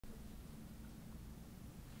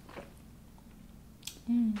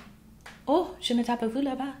Oh, je ne tape vu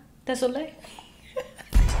là-bas. Désolé.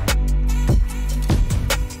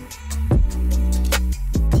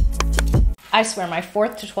 I swear, my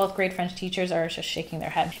 4th to 12th grade French teachers are just shaking their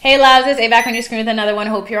head. Hey loves, it's A back on your screen with another one.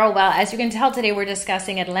 Hope you're all well. As you can tell, today we're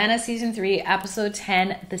discussing Atlanta Season 3, Episode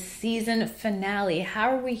 10, the season finale. How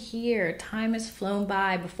are we here? Time has flown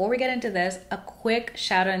by. Before we get into this, a quick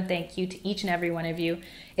shout out and thank you to each and every one of you.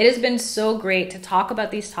 It has been so great to talk about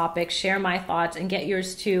these topics, share my thoughts, and get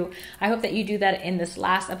yours too. I hope that you do that in this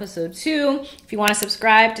last episode too. If you want to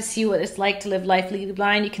subscribe to see what it's like to live life legally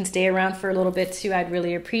blind, you can stay around for a little bit too. I'd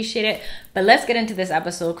really appreciate it. But let's get into this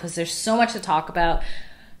episode because there's so much to talk about.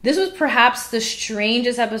 This was perhaps the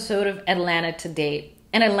strangest episode of Atlanta to date.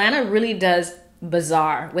 And Atlanta really does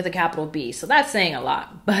bizarre with a capital B. So that's saying a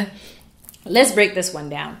lot. But let's break this one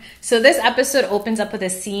down. So this episode opens up with a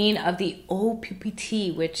scene of the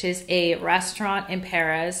HOlY, which is a restaurant in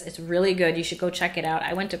Paris. It's really good. You should go check it out.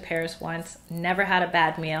 I went to Paris once, never had a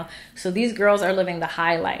bad meal. So these girls are living the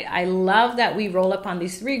highlight. I love that we roll up on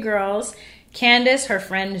these 3 girls, Candace, her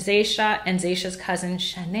friend Zaisha, and Zaisha's cousin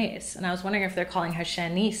Shanice. And I was wondering if they're calling her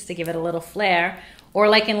Shanice to give it a little flair. Or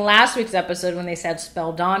like in last week's episode when they said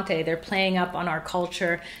spell Dante, they're playing up on our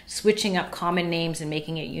culture, switching up common names and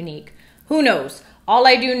making it unique. Who knows? All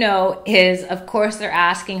I do know is, of course, they're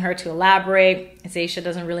asking her to elaborate. Zaisha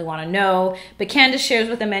doesn't really want to know, but Candace shares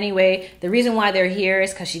with them anyway. The reason why they're here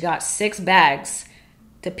is because she got 6 bags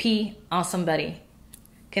to pee on somebody.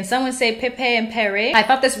 Can someone say Pepe and Pere? I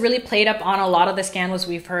thought this really played up on a lot of the scandals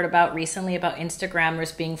we've heard about recently about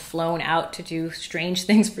Instagrammers being flown out to do strange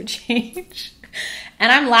things for change. And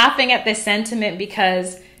I'm laughing at this sentiment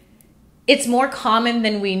because it's more common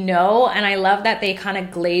than we know. And I love that they kind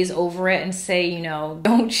of glaze over it and say, you know,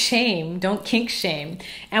 don't shame, don't kink shame.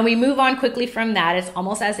 And we move on quickly from that. It's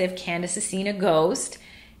almost as if Candace has seen a ghost,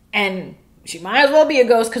 and she might as well be a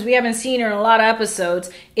ghost because we haven't seen her in a lot of episodes.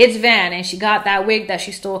 It's Van, and she got that wig that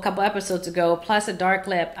she stole a couple episodes ago, plus a dark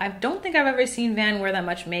lip. I don't think I've ever seen Van wear that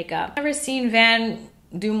much makeup. I've never seen Van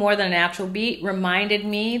do more than a natural beat. Reminded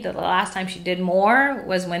me that the last time she did more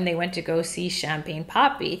was when they went to go see Champagne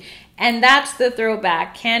Poppy. And that's the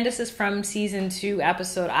throwback. Candace is from season 2,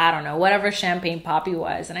 episode, I don't know, whatever Champagne Poppy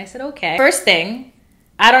was. And I said, okay. First thing,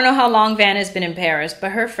 I don't know how long Van has been in Paris,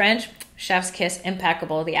 but her French, chef's kiss,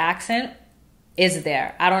 impeccable. The accent is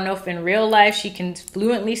there. I don't know if in real life she can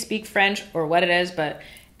fluently speak French or what it is, but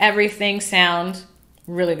everything sounds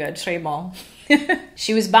really good. Très bon.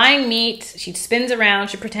 She was buying meat. She spins around.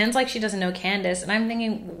 She pretends like she doesn't know Candace. And I'm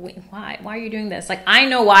thinking, wait, why? Why are you doing this? Like, I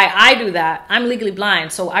know why I do that. I'm legally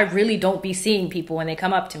blind, so I really don't be seeing people when they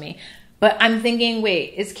come up to me. But I'm thinking,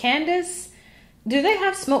 wait, is Candace, do they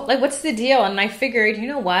have smoke? Like, what's the deal? And I figured, you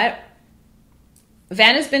know what?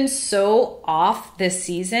 Van has been so off this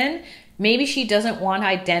season. Maybe she doesn't want to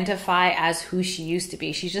identify as who she used to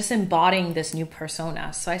be. She's just embodying this new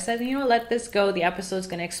persona. So I said, you know, let this go. The episode's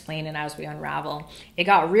going to explain it as we unravel. It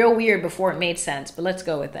got real weird before it made sense, but let's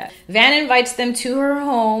go with it. Van invites them to her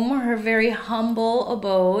home, her very humble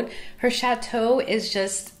abode. Her chateau is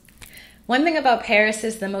just... One thing about Paris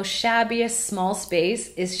is the most shabbiest small space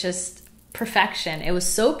is just perfection. It was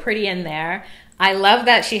so pretty in there. I love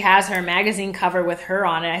that she has her magazine cover with her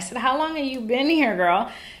on it. I said, how long have you been here,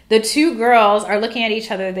 girl? The 2 girls are looking at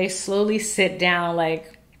each other. They slowly sit down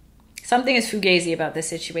like something is fugazi about this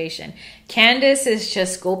situation. Candace is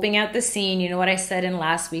just scoping out the scene. You know what I said in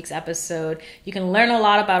last week's episode? You can learn a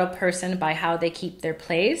lot about a person by how they keep their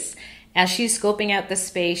place. As she's scoping out the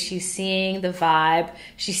space, she's seeing the vibe.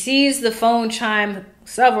 She sees the phone chime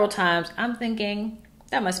several times. I'm thinking,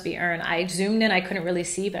 that must be Ern. I zoomed in. I couldn't really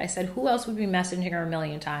see, but I said, who else would be messaging her a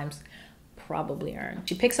million times? Probably Ern.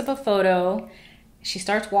 She picks up a photo. She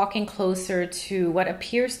starts walking closer to what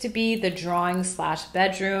appears to be the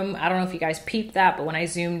drawing/bedroom. I don't know if you guys peeped that, but when I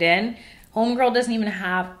zoomed in, homegirl doesn't even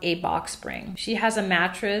have a box spring. She has a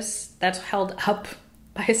mattress that's held up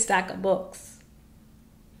by a stack of books.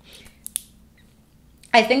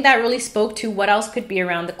 I think that really spoke to what else could be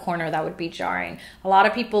around the corner that would be jarring. A lot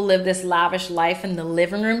of people live this lavish life in the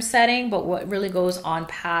living room setting, but what really goes on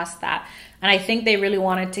past that? And I think they really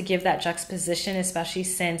wanted to give that juxtaposition, especially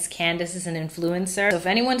since Candace is an influencer. So if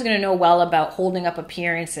anyone's going to know well about holding up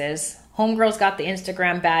appearances, homegirl's got the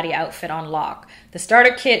Instagram baddie outfit on lock. The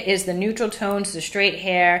starter kit is the neutral tones, the straight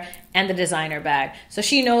hair, and the designer bag. So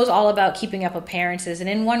she knows all about keeping up appearances. And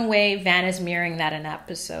in one way, Van is mirroring that in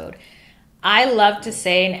episode. I love to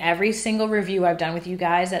say in every single review I've done with you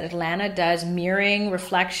guys that Atlanta does mirroring,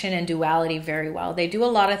 reflection, and duality very well. They do a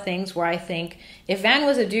lot of things where I think, if Van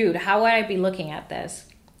was a dude, how would I be looking at this?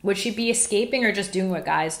 Would she be escaping or just doing what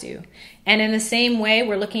guys do? And in the same way,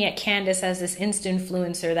 we're looking at Candace as this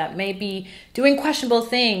insta-influencer that may be doing questionable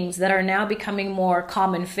things that are now becoming more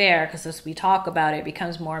common fare, because as we talk about it, it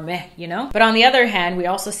becomes more meh, you know? But on the other hand, we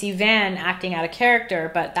also see Van acting out of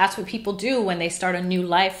character, but that's what people do when they start a new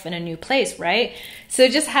life in a new place, right? So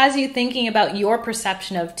it just has you thinking about your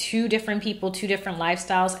perception of two different people, two different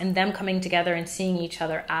lifestyles, and them coming together and seeing each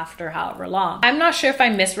other after however long. I'm not sure if I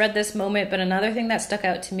misread this moment, but another thing that stuck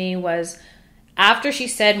out to me was after she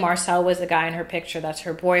said Marcel was the guy in her picture, that's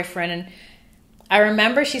her boyfriend, and I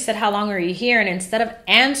remember she said, how long are you here? And instead of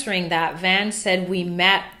answering that, Van said, we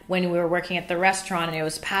met when we were working at the restaurant, and it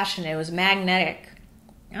was passionate, it was magnetic.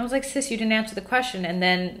 I was like, sis, you didn't answer the question. And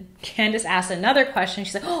then Candace asked another question.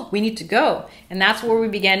 She's like, oh, we need to go. And that's where we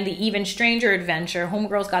began the even stranger adventure.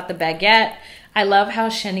 Homegirl's got the baguette. I love how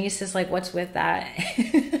Shanice is like, what's with that?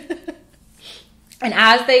 And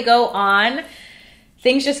as they go on,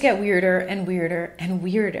 things just get weirder and weirder and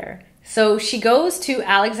weirder. So she goes to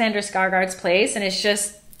Alexander Stargardt's place, and it's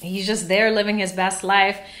just, he's just there living his best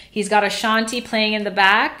life. He's got Ashanti playing in the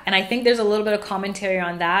back. And I think there's a little bit of commentary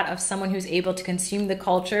on that, of someone who's able to consume the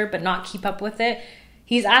culture but not keep up with it.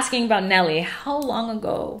 He's asking about Nelly. How long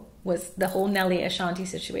ago was the whole Nelly Ashanti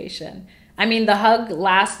situation? I mean, the hug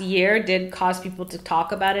last year did cause people to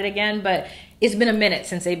talk about it again, but it's been a minute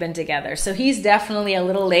since they've been together. So he's definitely a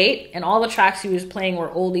little late, and all the tracks he was playing were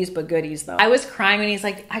oldies but goodies though. I was crying when he's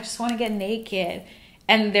like, I just want to get naked.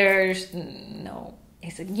 And there's no, he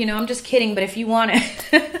said, you know, I'm just kidding, but if you want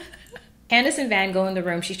it. Candace and Van go in the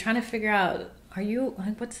room. She's trying to figure out,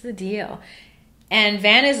 what's the deal? And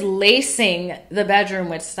Van is lacing the bedroom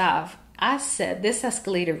with stuff. I said, this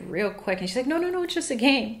escalated real quick. And she's like, no, it's just a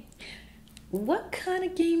game. What kind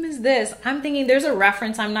of game is this? I'm thinking there's a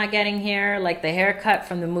reference I'm not getting here, like the haircut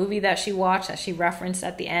from the movie that she watched that she referenced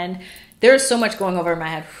at the end. There's so much going over in my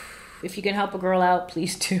head. If you can help a girl out,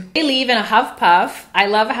 please do. They leave in a huff puff. I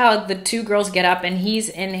love how the two girls get up and he's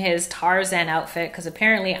in his Tarzan outfit, because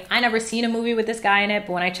apparently I never seen a movie with this guy in it,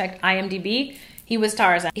 but when I checked IMDb, he was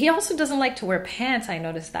Tarzan. He also doesn't like to wear pants. I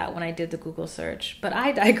noticed that when I did the Google search, but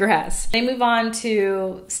I digress. They move on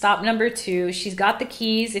to stop number 2. She's got the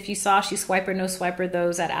keys. If you saw, she swiper, no swiper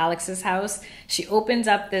those at Alex's house. She opens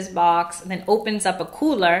up this box and then opens up a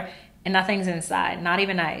cooler and nothing's inside, not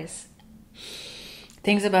even ice.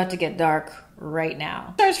 Things about to get dark right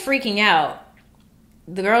now. Starts freaking out.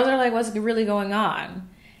 The girls are like, what's really going on?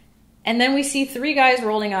 And then we see 3 guys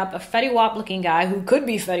rolling up, a Fetty Wap looking guy who could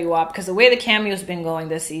be Fetty Wap because the way the Cameo's been going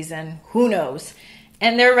this season, who knows?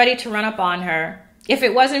 And they're ready to run up on her. If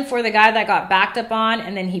it wasn't for the guy that got backed up on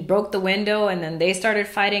and then he broke the window and then they started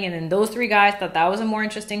fighting and then those 3 guys thought that was a more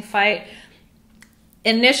interesting fight.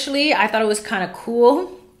 Initially, I thought it was kind of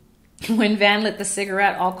cool when Van lit the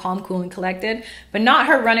cigarette, all calm, cool, and collected, but not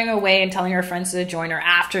her running away and telling her friends to join her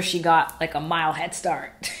after she got like a mile head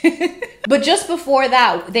start. But just before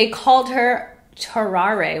that, they called her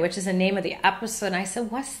Terrare, which is the name of the episode, and I said,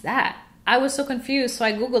 what's that? I was so confused, so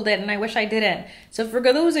I Googled it, and I wish I didn't. So for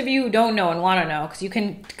those of you who don't know and want to know, because you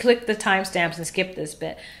can click the timestamps and skip this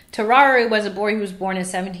bit, Terrare was a boy who was born in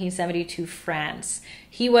 1772 France.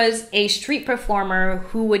 He was a street performer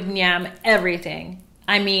who would nyam everything.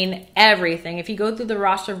 I mean, everything. If you go through the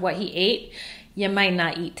roster of what he ate, you might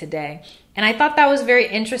not eat today. And I thought that was very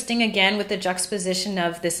interesting, again, with the juxtaposition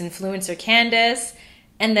of this influencer Candace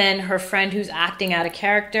and then her friend who's acting out of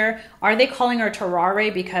character. Are they calling her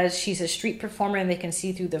Terrare because she's a street performer and they can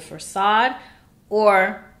see through the facade?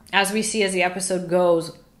 Or, as we see as the episode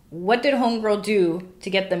goes, what did Homegirl do to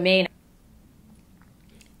get the main?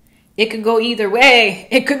 It could go either way.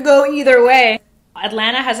 It could go either way.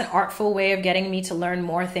 Atlanta has an artful way of getting me to learn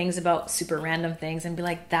more things about super random things and be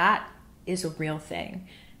like, that is a real thing.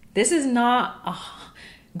 This is not a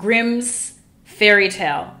Grimm's fairy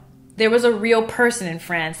tale. There was a real person in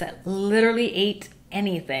France that literally ate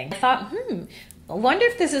anything. I thought, I wonder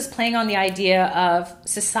if this is playing on the idea of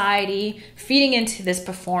society feeding into this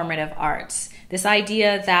performative arts. This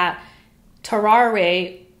idea that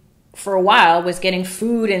Terrare, for a while, was getting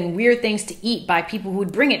food and weird things to eat by people who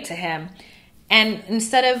would bring it to him. And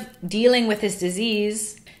instead of dealing with his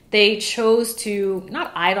disease, they chose to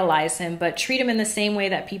not idolize him, but treat him in the same way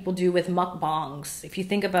that people do with mukbangs. If you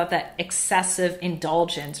think about that excessive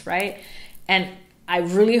indulgence, right? And I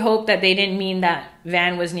really hope that they didn't mean that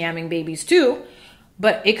Van was nyamming babies too,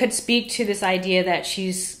 but it could speak to this idea that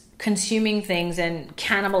she's consuming things and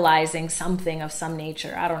cannibalizing something of some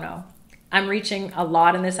nature. I don't know. I'm reaching a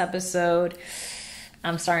lot in this episode.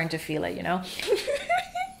 I'm starting to feel it, you know?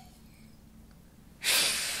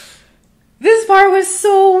 This part was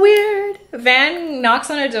so weird. Van knocks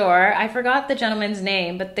on a door. I forgot the gentleman's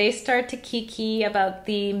name, but they start to kiki about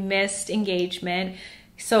the missed engagement.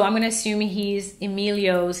 So I'm going to assume he's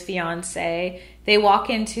Emilio's fiance. They walk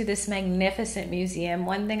into this magnificent museum.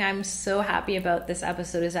 One thing I'm so happy about this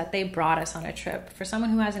episode is that they brought us on a trip. For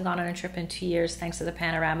someone who hasn't gone on a trip in 2 years, thanks to the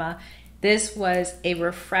panorama, this was a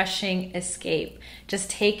refreshing escape. Just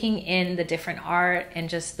taking in the different art and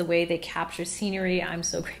just the way they capture scenery. I'm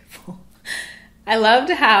so grateful. I loved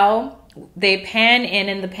how they pan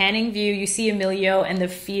in the panning view, you see Emilio and the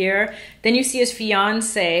fear. Then you see his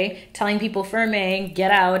fiance telling people, Ferme, get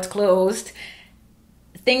out, it's closed.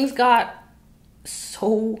 Things got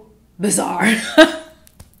so bizarre.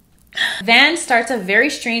 Van starts a very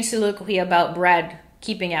strange soliloquy about bread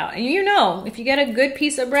keeping out. And you know, if you get a good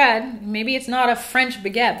piece of bread, maybe it's not a French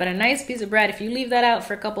baguette, but a nice piece of bread, if you leave that out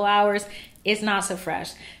for a couple hours, it's not so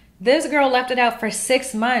fresh. This girl left it out for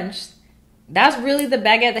 6 months. That's really the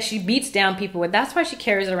baguette that she beats down people with. That's why she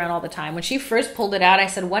carries it around all the time. When she first pulled it out, I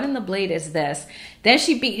said, what in the blade is this? Then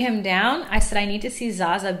she beat him down. I said, I need to see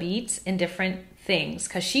Zaza beats in different things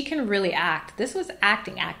because she can really act. This was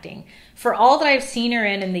acting. For all that I've seen her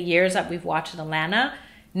in the years that we've watched Atlanta,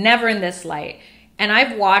 never in this light. And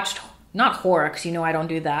I've watched, not horror, because you know I don't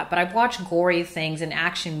do that, but I've watched gory things and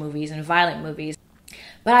action movies and violent movies.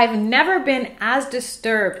 But I've never been as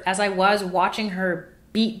disturbed as I was watching her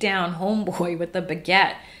beat down homeboy with the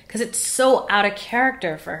baguette because it's so out of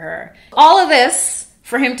character for her. All of this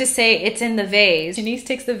for him to say it's in the vase. Janice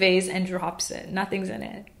takes the vase and drops it. Nothing's in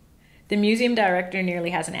it. The museum director nearly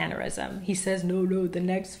has an aneurysm. He says, no, the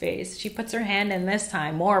next vase. She puts her hand in this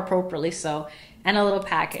time, more appropriately so, and a little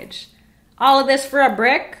package. All of this for a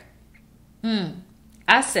brick?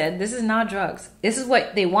 I said, this is not drugs. This is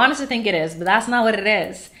what they want us to think it is, but that's not what it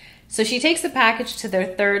is. So she takes the package to their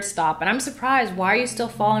third stop, and I'm surprised. Why are you still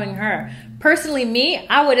following her? Personally, me,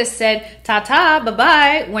 I would have said ta-ta,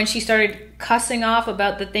 bye-bye, when she started cussing off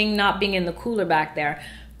about the thing not being in the cooler back there.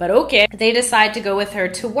 But okay, they decide to go with her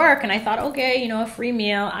to work, and I thought, okay, you know, a free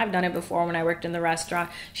meal. I've done it before when I worked in the restaurant.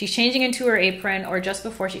 She's changing into her apron, or just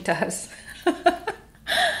before she does.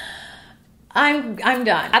 I'm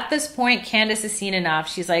done. At this point, Candace has seen enough.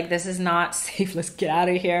 She's like, this is not safe. Let's get out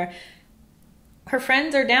of here. Her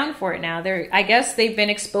friends are down for it now. I guess they've been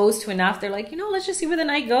exposed to enough. They're like, you know, let's just see where the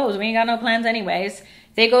night goes. We ain't got no plans anyways.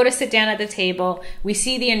 They go to sit down at the table. We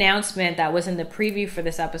see the announcement that was in the preview for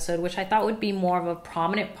this episode, which I thought would be more of a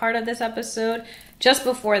prominent part of this episode. Just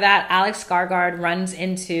before that, Stargardt runs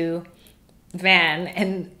into Van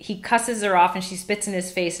and he cusses her off and she spits in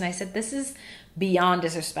his face. And I said, this is beyond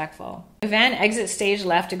disrespectful. Van exits stage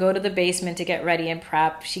left to go to the basement to get ready and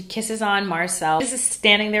prep. She kisses on Marcel. This is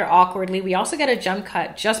standing there awkwardly. We also get a jump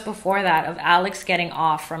cut just before that of Alex getting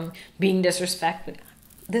off from being disrespected.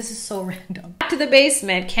 This is so random. Back to the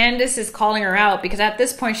basement, Candace is calling her out because at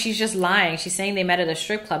this point she's just lying. She's saying they met at a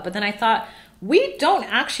strip club. But then I thought, we don't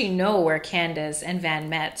actually know where Candace and Van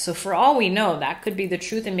met. So for all we know, that could be the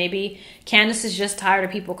truth. And maybe Candace is just tired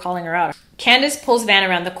of people calling her out. Candace pulls Van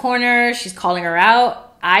around the corner. She's calling her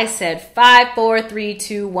out. I said 5, 4, 3,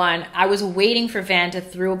 2, 1. I was waiting for Van to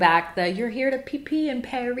throw back the "you're here to pee in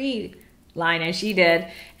Paris" line, and she did.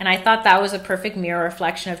 And I thought that was a perfect mirror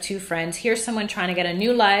reflection of two friends. Here's someone trying to get a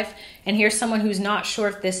new life, and here's someone who's not sure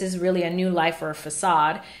if this is really a new life or a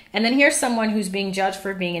facade. And then here's someone who's being judged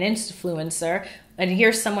for being an influencer, and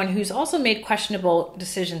here's someone who's also made questionable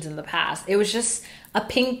decisions in the past. It was just a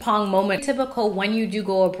ping pong moment. Typical when you do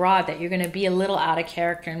go abroad that you're going to be a little out of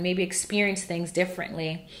character and maybe experience things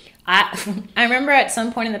differently. I remember at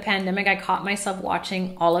some point in the pandemic, I caught myself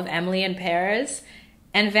watching all of Emily in Paris,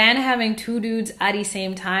 and Van having two dudes at the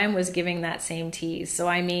same time was giving that same tease. So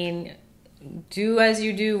I mean, do as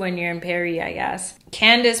you do when you're in Paris, I guess.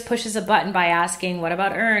 Candace pushes a button by asking, what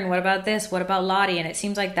about Ern? What about this? What about Lottie? And it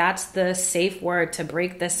seems like that's the safe word to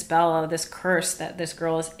break this spell of this curse that this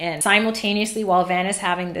girl is in. Simultaneously, while Van is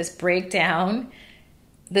having this breakdown,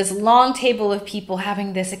 this long table of people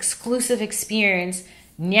having this exclusive experience,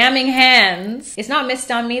 nyamming hands. It's not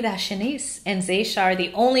missed on me that Shanice and Zaysha are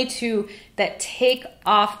the only two that take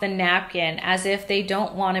off the napkin as if they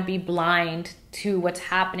don't want to be blind to what's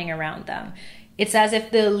happening around them. It's as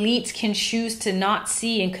if the elites can choose to not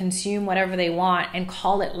see and consume whatever they want and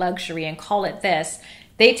call it luxury and call it this.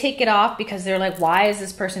 They take it off because they're like, why is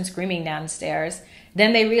this person screaming downstairs?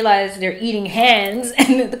 Then they realize they're eating hands,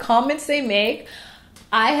 and the comments they make,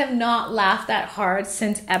 I have not laughed that hard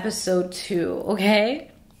since episode 2,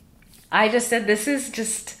 okay? I just said, this is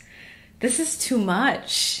too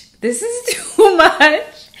much. This is too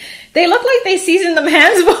much. They look like they seasoned them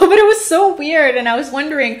hands well, but it was so weird. And I was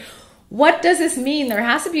wondering, What does this mean? There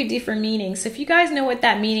has to be a different meaning. So if you guys know what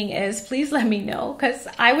that meaning is, please let me know, because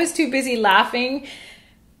I was too busy laughing.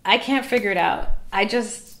 I can't figure it out.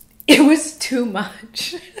 It was too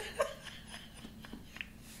much.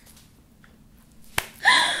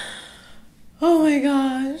 Oh my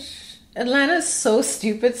gosh. Atlanta's so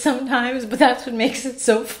stupid sometimes, but that's what makes it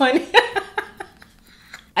so funny.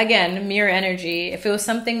 Again, mirror energy. If it was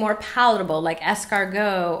something more palatable like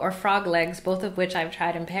escargot or frog legs, both of which I've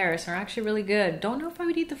tried in Paris, are actually really good. Don't know if I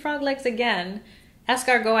would eat the frog legs again.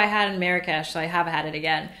 Escargot I had in Marrakesh, so I have had it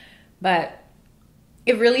again. But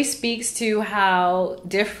it really speaks to how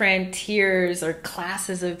different tiers or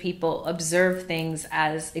classes of people observe things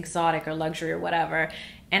as exotic or luxury or whatever,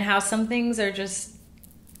 and how some things are just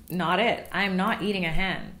not it. I'm not eating a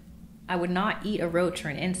hen. I would not eat a roach or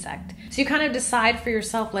an insect. So you kind of decide for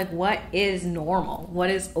yourself, like, what is normal? What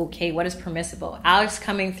is okay? What is permissible? Alex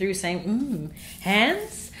coming through saying,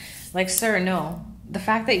 hens? Like, sir, no. The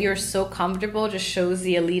fact that you're so comfortable just shows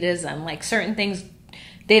the elitism. Like, certain things,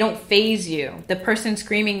 they don't faze you. The person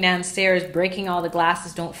screaming downstairs, breaking all the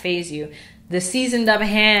glasses, don't faze you. The seasoned up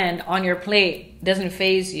hand on your plate doesn't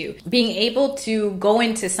faze you. Being able to go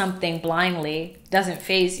into something blindly doesn't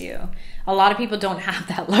faze you. A lot of people don't have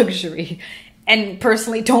that luxury, and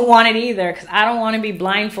personally don't want it either, because I don't want to be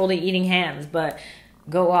blindfolded eating hams, but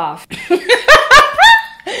go off.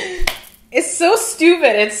 It's so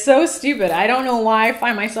stupid. It's so stupid. I don't know why I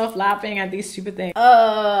find myself laughing at these stupid things.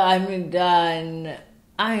 I'm done.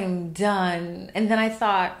 I'm done. And then I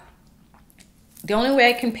thought, the only way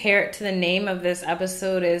I compare it to the name of this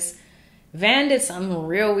episode is Van did something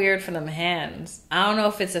real weird for them hands. I don't know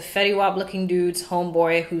if it's a Fetty Wap looking dude's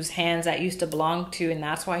homeboy whose hands that used to belong to, and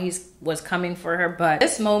that's why he was coming for her. But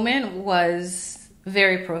this moment was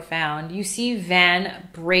very profound. You see Van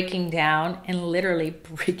breaking down and literally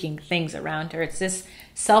breaking things around her. It's this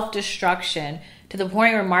self-destruction to the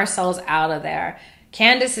point where Marcel's out of there.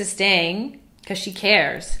 Candace is staying because she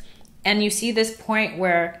cares. And you see this point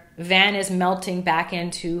where Van is melting back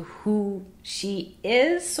into who she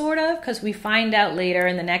is, sort of, because we find out later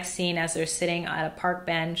in the next scene as they're sitting at a park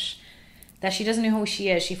bench that she doesn't know who she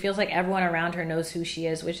is. She feels like everyone around her knows who she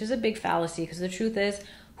is, which is a big fallacy, because the truth is,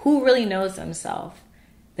 who really knows themselves?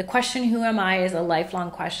 The question, who am I, is a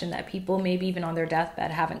lifelong question that people, maybe even on their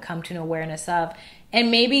deathbed, haven't come to an awareness of.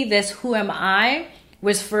 And maybe this who am I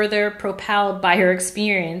was further propelled by her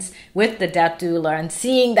experience with the death doula and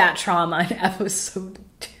seeing that trauma in episode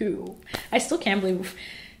 2. I still can't believe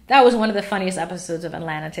that was one of the funniest episodes of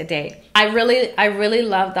Atlanta to date. I really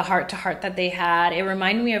love the heart-to-heart that they had. It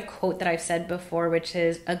reminded me of a quote that I've said before, which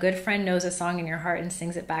is, a good friend knows a song in your heart and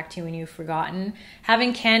sings it back to you when you've forgotten.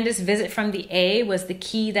 Having Candace visit from the A was the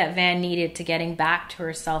key that Van needed to getting back to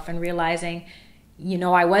herself and realizing, you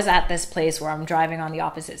know, I was at this place where I'm driving on the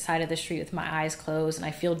opposite side of the street with my eyes closed and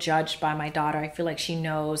I feel judged by my daughter. I feel like she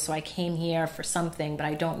knows, so I came here for something, but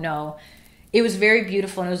I don't know. It was very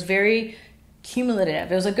beautiful and it was very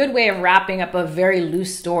cumulative. It was a good way of wrapping up a very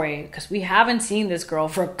loose story, because we haven't seen this girl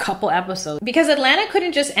for a couple episodes. Because Atlanta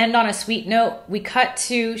couldn't just end on a sweet note. We cut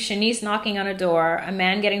to Shanice knocking on a door, a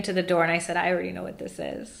man getting to the door, and I said, I already know what this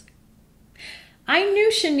is. I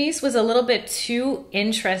knew Shanice was a little bit too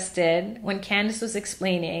interested when Candace was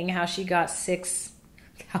explaining how she got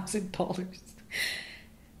 $6,000.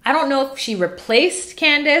 I don't know if she replaced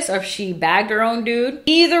Candace or if she bagged her own dude.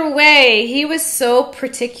 Either way, he was so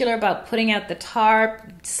particular about putting out the tarp,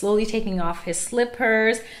 slowly taking off his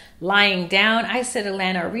slippers, lying down. I said,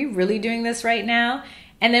 Atlanta, are we really doing this right now?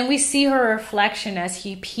 And then we see her reflection as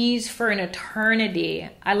he pees for an eternity.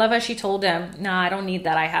 I love how she told him, nah, I don't need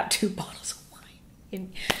that. I have 2 bottles of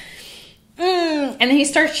wine. And then he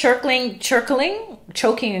starts choking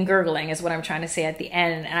and gurgling is what I'm trying to say at the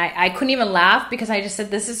end. And I couldn't even laugh because I just said,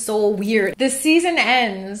 this is so weird. The season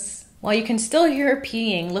ends while you can still hear her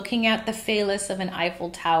peeing, looking at the phallus of an Eiffel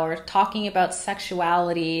Tower, talking about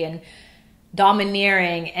sexuality and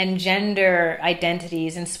domineering and gender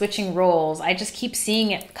identities and switching roles. I just keep seeing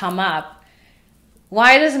it come up.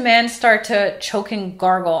 Why does a man start to choke and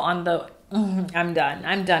gargle on the... I'm done.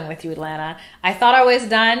 I'm done with you, Atlanta. I thought I was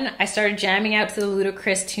done. I started jamming out to the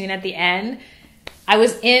ludicrous tune at the end. I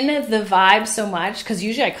was in the vibe so much, because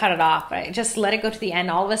usually I cut it off. I just let it go to the end.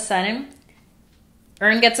 All of a sudden,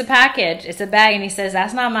 Ern gets a package. It's a bag, and he says,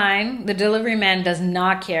 that's not mine. The delivery man does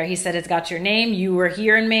not care. He said, it's got your name. You were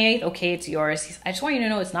here in May. Okay, it's yours. I just want you to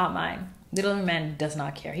know it's not mine. The delivery man does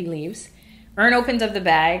not care. He leaves. Ern opens up the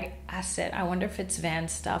bag. I said, I wonder if it's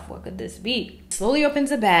Van's stuff. What could this be? Slowly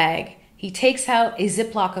opens the bag. He takes out a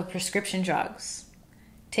Ziploc of prescription drugs,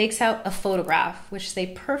 takes out a photograph, which they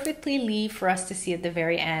perfectly leave for us to see at the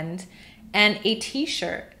very end, and a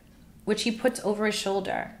t-shirt. which he puts over his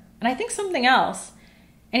shoulder. And I think something else.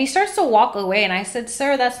 And he starts to walk away. And I said,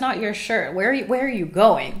 sir, that's not your shirt. Where are you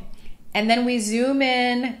going? And then we zoom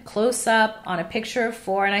in close up on a picture of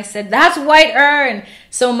 4. And I said, that's White Urn.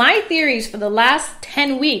 So my theories for the last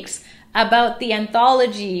 10 weeks about the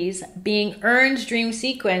anthologies being Urn's dream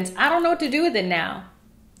sequence, I don't know what to do with it now.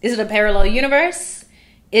 Is it a parallel universe?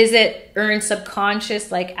 Is it Urn's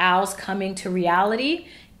subconscious, like Al's coming to reality?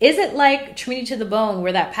 Is it like Trinity to the Bone,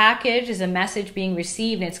 where that package is a message being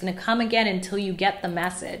received and it's going to come again until you get the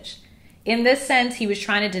message? In this sense, he was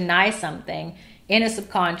trying to deny something in his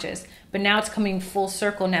subconscious, but now it's coming full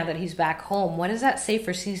circle now that he's back home. What does that say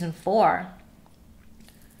for season 4?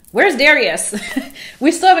 Where's Darius?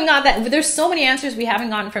 We still haven't got that. There's so many answers we haven't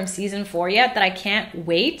gotten from season 4 yet that I can't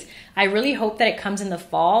wait. I really hope that it comes in the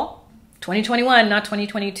fall. 2021, not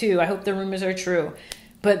 2022. I hope the rumors are true.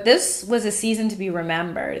 But this was a season to be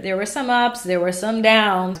remembered. There were some ups, there were some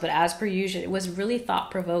downs, but as per usual, it was really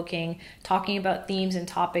thought-provoking, talking about themes and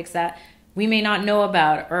topics that we may not know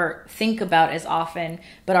about or think about as often,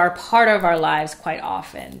 but are part of our lives quite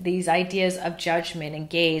often. These ideas of judgment and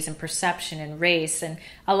gaze and perception and race. And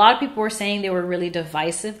a lot of people were saying they were really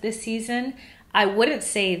divisive this season. I wouldn't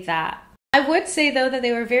say that. I would say, though, that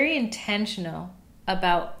they were very intentional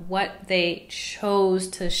about what they chose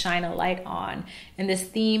to shine a light on, and this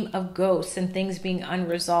theme of ghosts and things being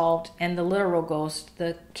unresolved, and the literal ghost,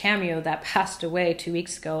 the Cameo that passed away 2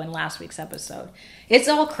 weeks ago in last week's episode. It's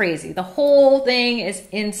all crazy. The whole thing is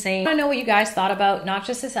insane. I don't know what you guys thought about not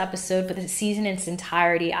just this episode, but the season in its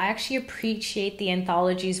entirety. I actually appreciate the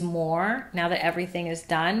anthologies more now that everything is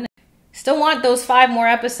done. Still want those 5 more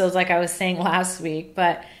episodes like I was saying last week,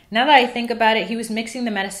 but now that I think about it, he was mixing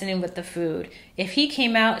the medicine in with the food. If he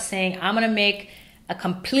came out saying, I'm going to make a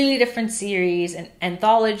completely different series, an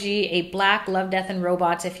anthology, a Black Love, Death, and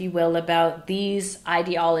Robots, if you will, about these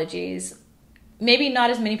ideologies, maybe not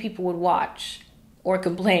as many people would watch or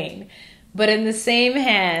complain. But in the same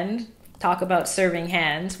hand, talk about serving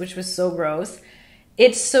hands, which was so gross.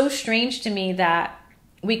 It's so strange to me that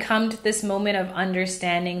we come to this moment of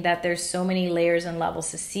understanding that there's so many layers and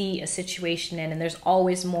levels to see a situation in, and there's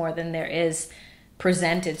always more than there is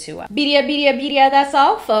presented to us. Bedia, that's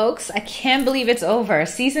all, folks. I can't believe it's over.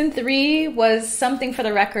 Season 3 was something for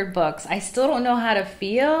the record books. I still don't know how to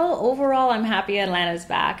feel. Overall, I'm happy Atlanta's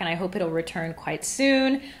back, and I hope it'll return quite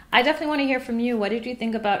soon. I definitely want to hear from you. What did you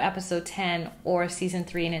think about episode 10 or season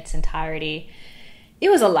 3 in its entirety?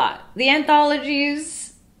 It was a lot. The anthologies...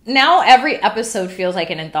 Now every episode feels like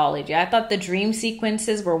an anthology. I thought the dream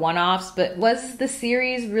sequences were one-offs, but was the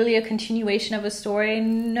series really a continuation of a story?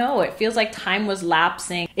 No, it feels like time was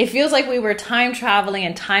lapsing. It feels like we were time traveling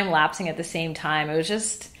and time lapsing at the same time. It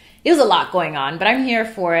was a lot going on, but I'm here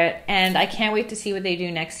for it, and I can't wait to see what they do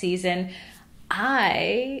next season.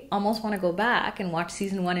 I almost want to go back and watch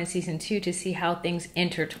season 1 and season 2 to see how things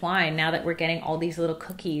intertwine now that we're getting all these little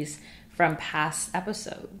cookies from past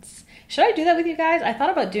episodes. Should I do that with you guys? I thought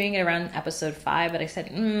about doing it around episode 5, but I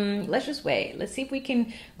said, let's just wait. Let's see if we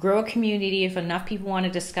can grow a community, if enough people want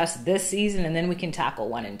to discuss this season, and then we can tackle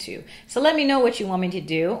 1 and 2. So let me know what you want me to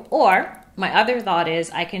do. Or my other thought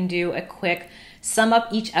is I can do a quick sum up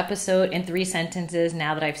each episode in 3 sentences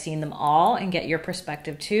now that I've seen them all and get your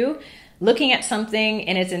perspective too. Looking at something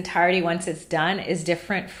in its entirety once it's done is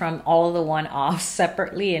different from all of the one-offs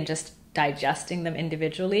separately and just digesting them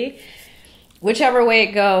individually. Whichever way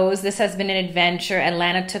it goes, this has been an adventure.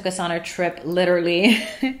 Atlanta took us on a trip, literally,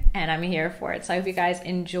 and I'm here for it. So I hope you guys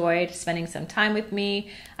enjoyed spending some time with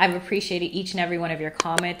me. I've appreciated each and every one of your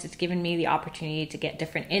comments. It's given me the opportunity to get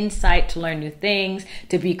different insight, to learn new things,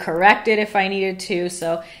 to be corrected if I needed to.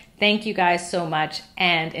 So thank you guys so much.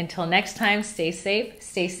 And until next time, stay safe,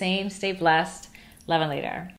 stay sane, stay blessed. Love and later.